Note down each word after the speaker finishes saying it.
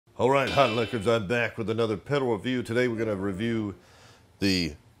All right, Hot Lickers, I'm back with another pedal review. Today we're going to review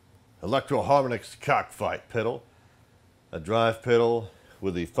the Electro Harmonix Cockfight pedal, a drive pedal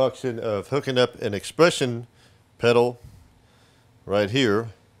with the function of hooking up an expression pedal right here,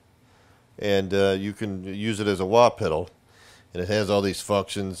 and you can use it as a wah pedal, and it has all these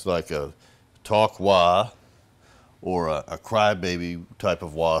functions like a talk wah or a crybaby type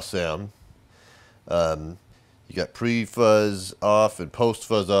of wah sound. You got pre-fuzz off and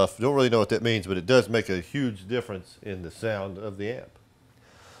post-fuzz off. Don't really know what that means, but it does make a huge difference in the sound of the amp,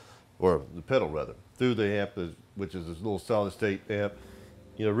 or the pedal rather, through the amp, which is this little solid-state amp.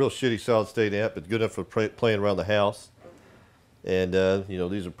 You know, real shitty solid-state amp, but good enough for playing around the house. And you know,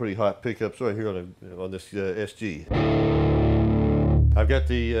 these are pretty hot pickups right here on this SG. I've got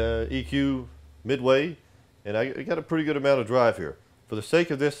the EQ midway, and I got a pretty good amount of drive here. For the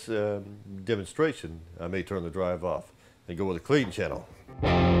sake of this demonstration, I may turn the drive off and go with a clean channel.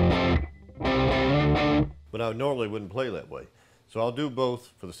 But I normally wouldn't play that way. So I'll do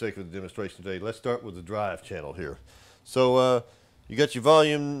both for the sake of the demonstration today. Let's start with the drive channel here. So you got your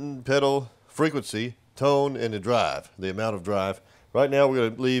volume, pedal, frequency, tone, and the drive, the amount of drive. Right now we're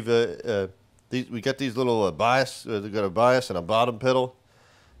going to leave, we got these little bias, we've got a bias and a bottom pedal.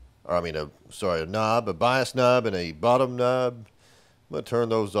 Or I mean, a knob, a bias knob and a bottom knob. I'm going to turn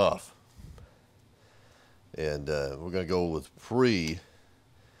those off, and we're going to go with pre,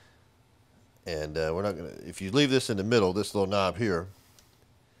 and we're not going to, if you leave this in the middle, this little knob here,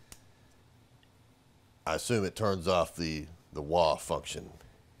 I assume it turns off the wah function.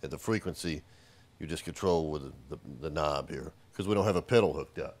 At the frequency, you just control with the knob here, because we don't have a pedal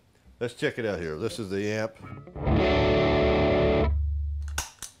hooked up. Let's check it out here. This is the amp.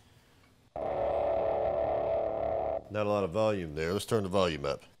 Not a lot of volume there. Let's turn the volume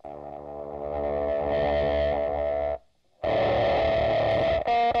up.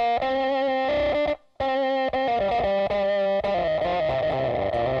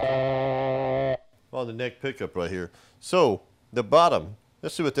 On the neck pickup right here. So, the bottom,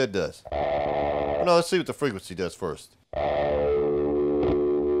 let's see what that does. Oh, no, let's see what the frequency does first.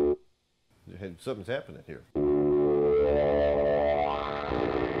 Something's happening here.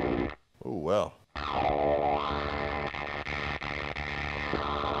 Oh, wow.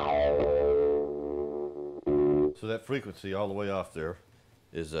 So that frequency all the way off there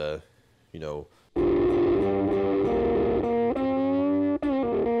is, you know, you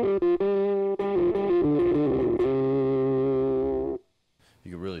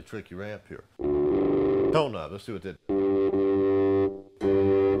can really trick your amp here. Tone knob, let's see what that,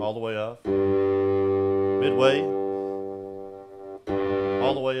 all the way off, midway,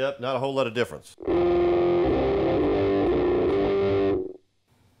 all the way up, not a whole lot of difference.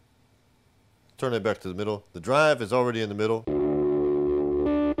 Turn it back to the middle. The drive is already in the middle.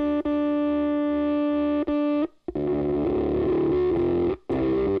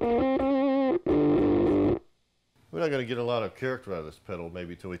 We're not going to get a lot of character out of this pedal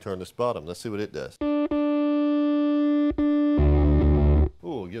maybe until we turn this bottom. Let's see what it does.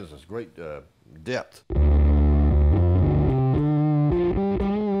 Ooh, it gives us great depth.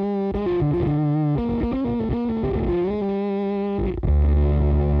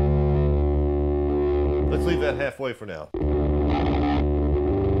 Let's leave that halfway for now.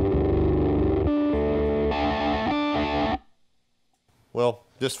 Well,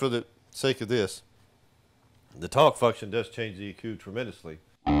 just for the sake of this, the talk function does change the EQ tremendously.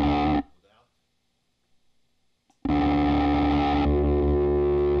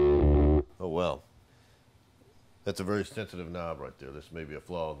 Oh well, that's a very sensitive knob right there. This may be a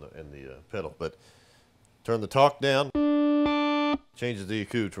flaw in the pedal, but turn the talk down, changes the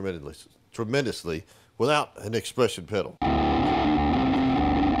EQ tremendously without an expression pedal.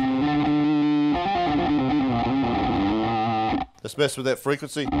 Let's mess with that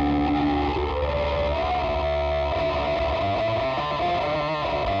frequency.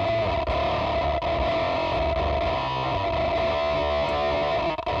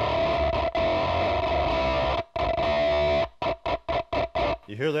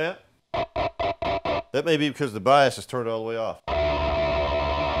 You hear that? That may be because the bias is turned all the way off.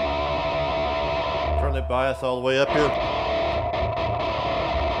 Turn that bias all the way up here.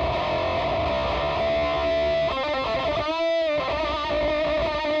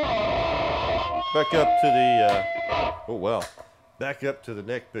 Back up to the, oh wow, back up to the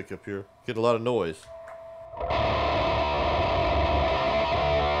neck pickup here. Get a lot of noise.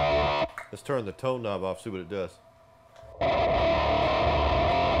 Let's turn the tone knob off, see what it does.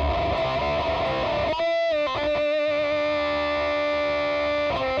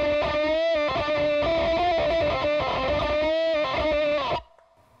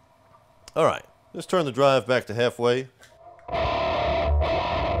 All right, let's turn the drive back to halfway.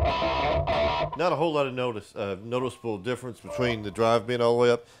 Not a whole lot of noticeable difference between the drive being all the way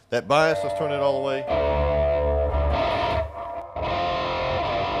up. That bias, let's turn it all the way.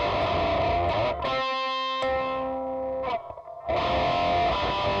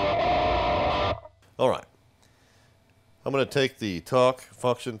 All right. I'm going to take the talk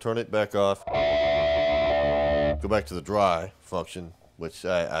function, turn it back off. Go back to the dry function, which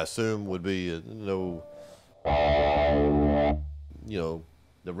I assume would be no,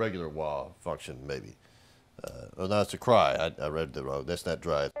 the regular wah function, maybe. Oh, no, it's a cry. I read the wrong. That's not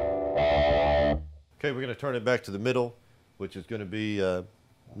dry. Okay, we're going to turn it back to the middle, which is going to be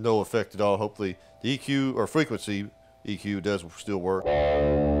no effect at all. Hopefully, the EQ or frequency EQ does still work.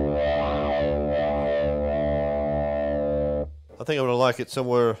 I think I'm going to like it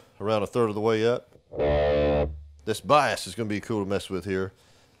somewhere around a third of the way up. This bias is going to be cool to mess with here.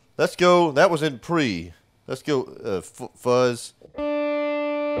 Let's go. That was in pre. Let's go fuzz.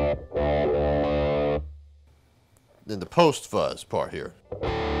 Then the post fuzz part here.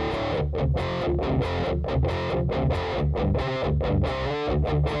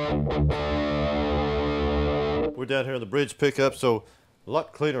 We're down here in the bridge pickup, so a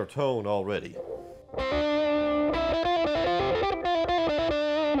lot cleaner tone already.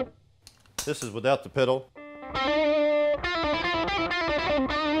 This is without the pedal.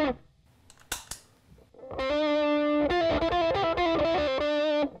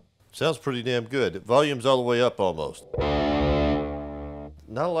 Sounds pretty damn good. Volume's all the way up almost.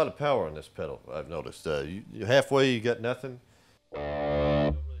 Not a lot of power on this pedal, I've noticed. You halfway, you got nothing. You don't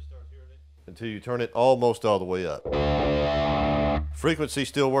really start hearing it until you turn it almost all the way up. Frequency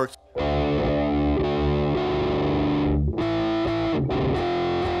still works.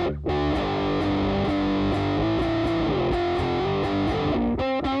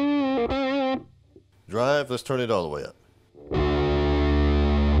 Drive, let's turn it all the way up.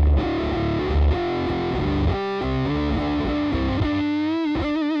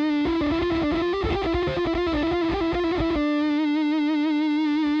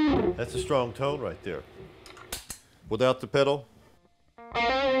 That's a strong tone right there. Without the pedal.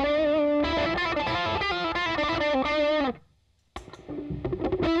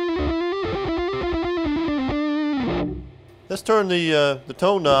 Let's turn the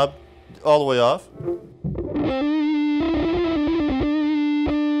tone knob all the way off.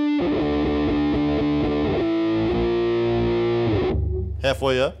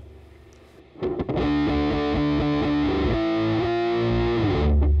 Halfway up.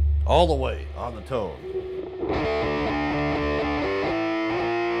 All the way on the tone.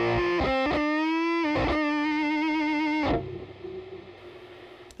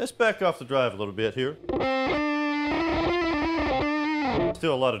 Let's back off the drive a little bit here.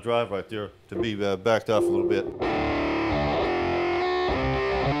 Still a lot of drive right there to be backed off a little bit.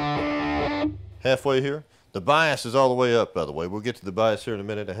 Halfway here. The bias is all the way up, by the way. We'll get to the bias here in a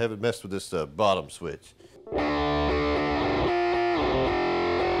minute. I haven't messed with this bottom switch.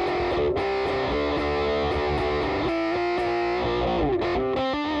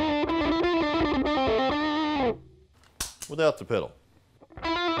 Without the pedal.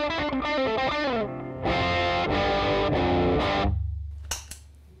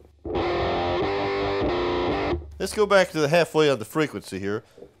 Let's go back to the halfway of the frequency here.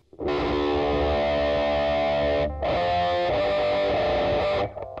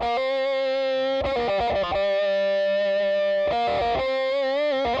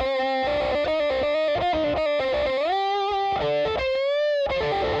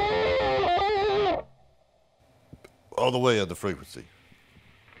 All the way on the frequency.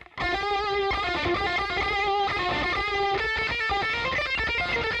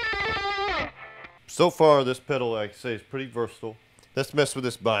 So far, this pedal, like I say, is pretty versatile. Let's mess with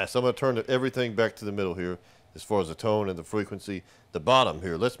this bias. I'm going to turn everything back to the middle here, as far as the tone and the frequency. The bottom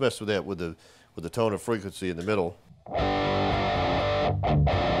here, let's mess with that with the tone and frequency in the middle.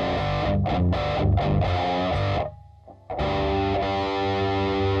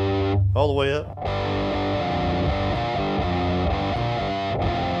 All the way up.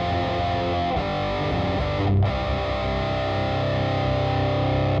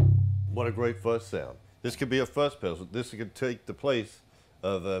 What a great fuzz sound. This could be a fuzz pedal. This could take the place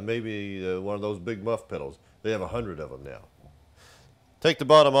of maybe one of those big muff pedals. They have 100 of them now. Take the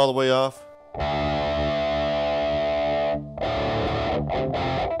bottom all the way off.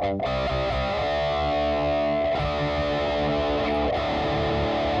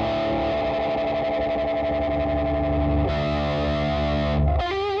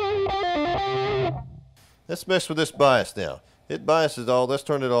 Let's mess with this bias now. It biases all, let's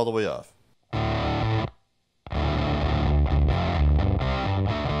turn it all the way off.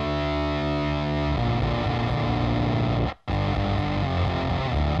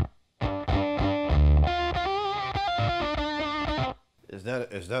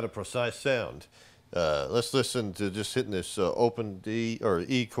 is not a precise sound. Let's listen to just hitting this open D or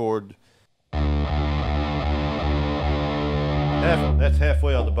E chord. That's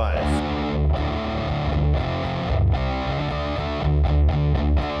halfway on the bias.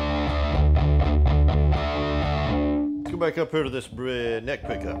 Back up here to this neck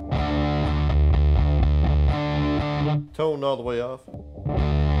pickup. Tone all the way off.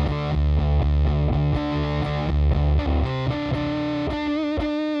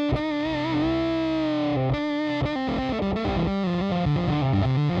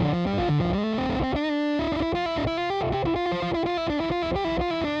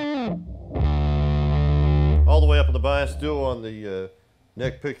 All the way up on the bias, still on the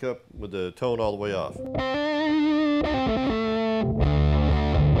neck pickup with the tone all the way off.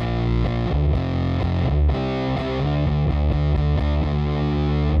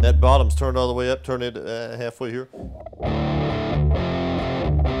 That bottom's turned all the way up, turn it halfway here.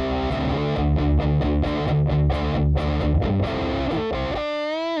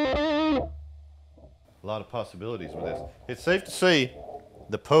 A lot of possibilities with this. It's safe to say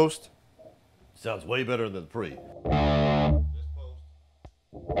the post sounds way better than the pre. This post,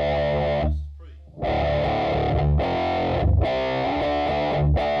 this is pre.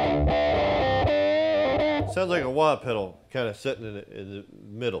 Sounds like a wah pedal kind of sitting in the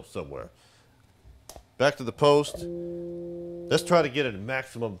middle somewhere. Back to the post. Let's try to get a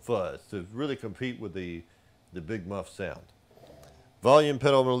maximum fuzz to really compete with the big muff sound. Volume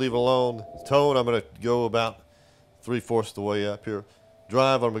pedal I'm going to leave alone. Tone I'm going to go about 3/4 the way up here.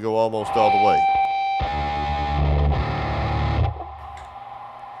 Drive I'm going to go almost all the way.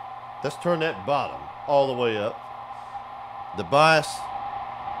 Let's turn that bottom all the way up. The bias,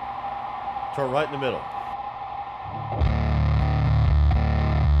 turn right in the middle.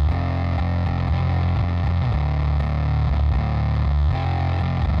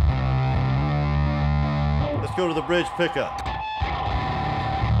 Let's go to the bridge pickup.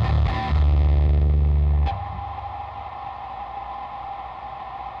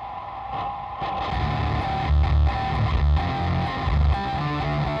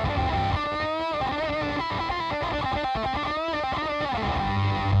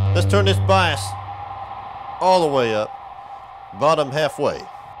 Let's turn this bias all the way up, bottom halfway.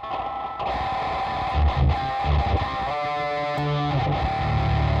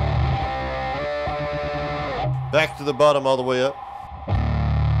 Back to the bottom all the way up.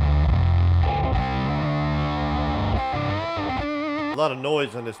 A lot of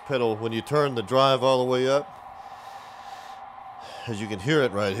noise on this pedal when you turn the drive all the way up. As you can hear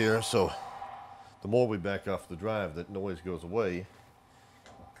it right here, so the more we back off the drive, that noise goes away.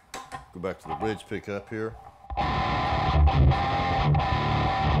 Go back to the bridge pickup here.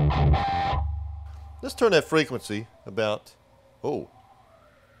 Let's turn that frequency about, oh,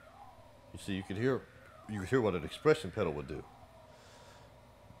 you see, you could hear what an expression pedal would do.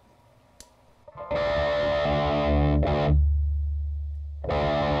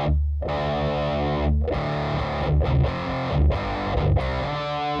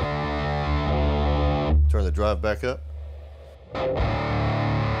 Turn the drive back up.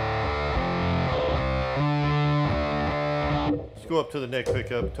 Let's go up to the neck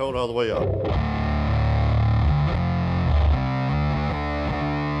pickup, tone all the way up.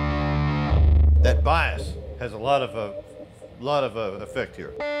 That bias has a lot of effect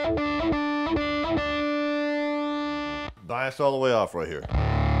here. Bias all the way off right here.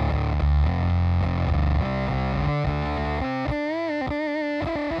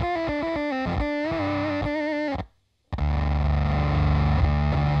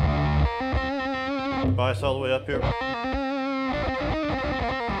 Bias all the way up here.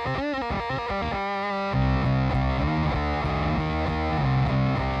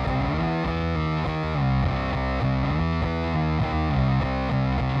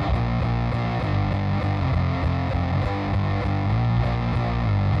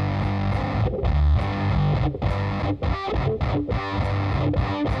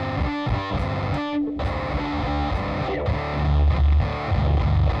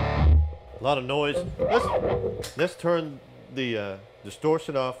 A lot of noise. Let's turn the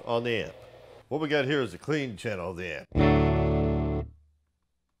distortion off on the amp. What we got here is the clean channel of the amp.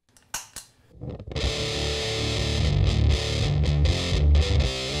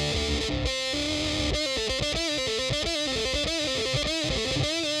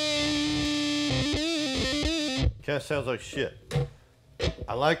 Kind of sounds like shit.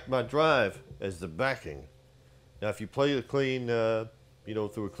 I like my drive as the backing. Now if you play the clean you know,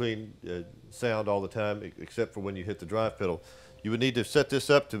 through a clean sound all the time, except for when you hit the drive pedal, you would need to set this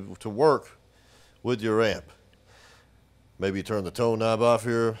up to work with your amp. Maybe turn the tone knob off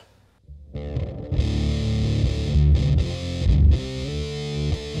here.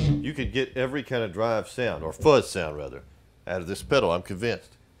 You could get every kind of drive sound, or fuzz sound rather, out of this pedal, I'm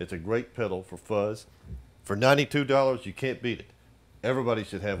convinced. It's a great pedal for fuzz. For $92, you can't beat it. Everybody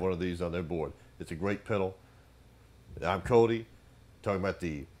should have one of these on their board. It's a great pedal. I'm Cody, talking about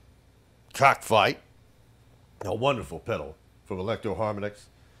the Cockfight, a wonderful pedal from Electro Harmonix,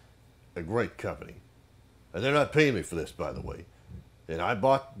 a great company. And they're not paying me for this, by the way. And I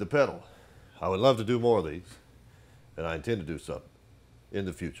bought the pedal. I would love to do more of these, and I intend to do some in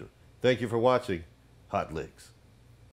the future. Thank you for watching Hot Lickz.